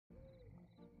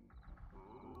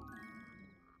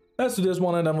Let's do this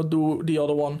one and then we'll do the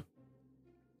other one.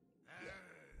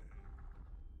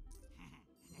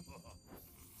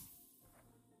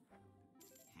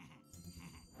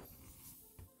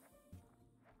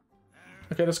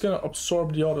 Okay, that's gonna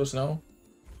absorb the others now.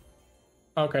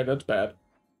 Okay, that's bad.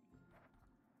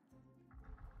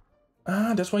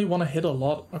 Ah, that's why you want to hit a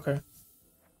lot. Okay.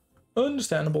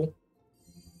 Understandable.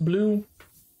 Blue.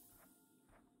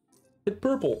 Hit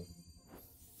purple.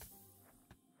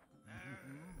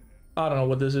 I don't know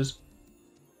what this is.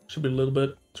 Should be a little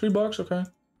bit. $3, okay.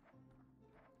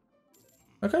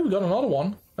 Okay, we got another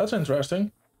one. That's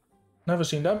interesting. Never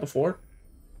seen that before.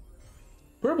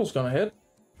 Purple's gonna hit.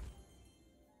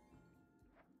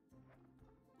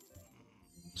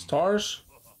 Stars.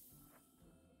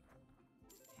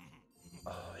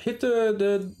 Hit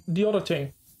the other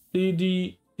thing.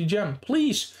 The gem.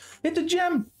 Please. Hit the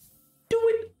gem. Do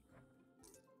it.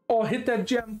 Oh, hit that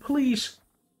gem, please.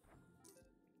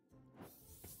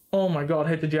 Oh my god,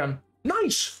 hit the gem.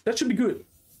 Nice. That should be good.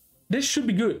 This should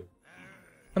be good.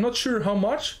 I'm not sure how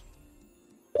much.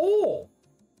 Oh.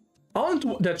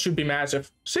 That should be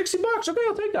massive. $60. Okay,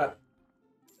 I'll take that.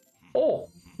 Oh.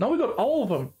 Now we got all of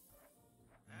them.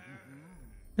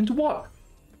 Into what?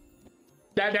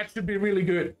 That should be really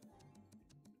good.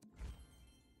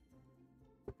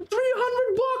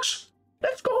 $300.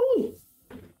 Let's go.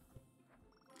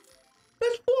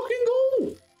 Let's fucking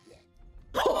go.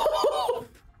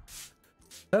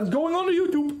 That's going on to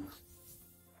YouTube.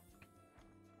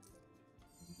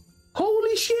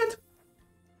 Holy shit.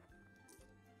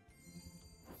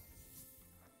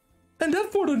 And that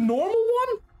for the normal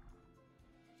one?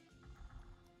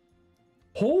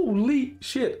 Holy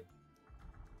shit.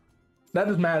 That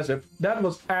is massive. That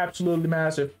was absolutely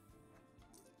massive.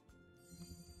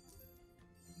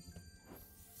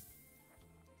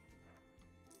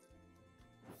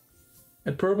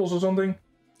 And purples or something.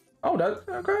 Oh, that,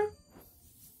 okay.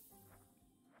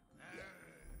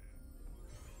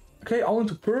 Okay, all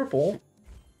into purple.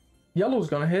 Yellow's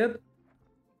gonna hit.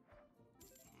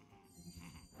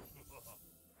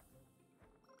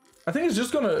 I think it's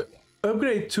just gonna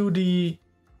upgrade to the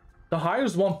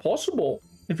highest one possible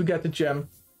if you get the gem.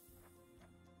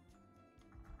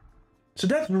 So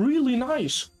that's really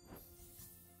nice.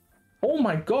 Oh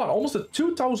my god, almost a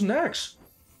 2000x.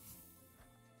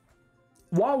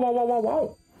 Wow, wow, wow, wow,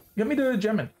 wow. Give me the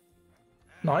Jammin.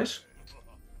 Nice.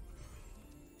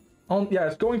 Yeah,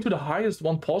 it's going to the highest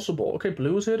one possible. Okay,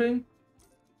 blue is hitting.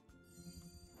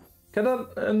 Get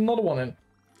that another one in.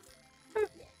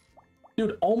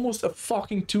 Dude, almost a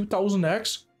fucking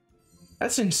 2000x.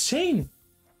 That's insane.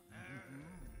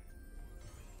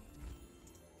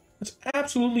 That's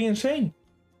absolutely insane.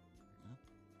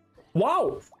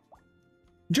 Wow.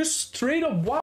 Just straight up wow.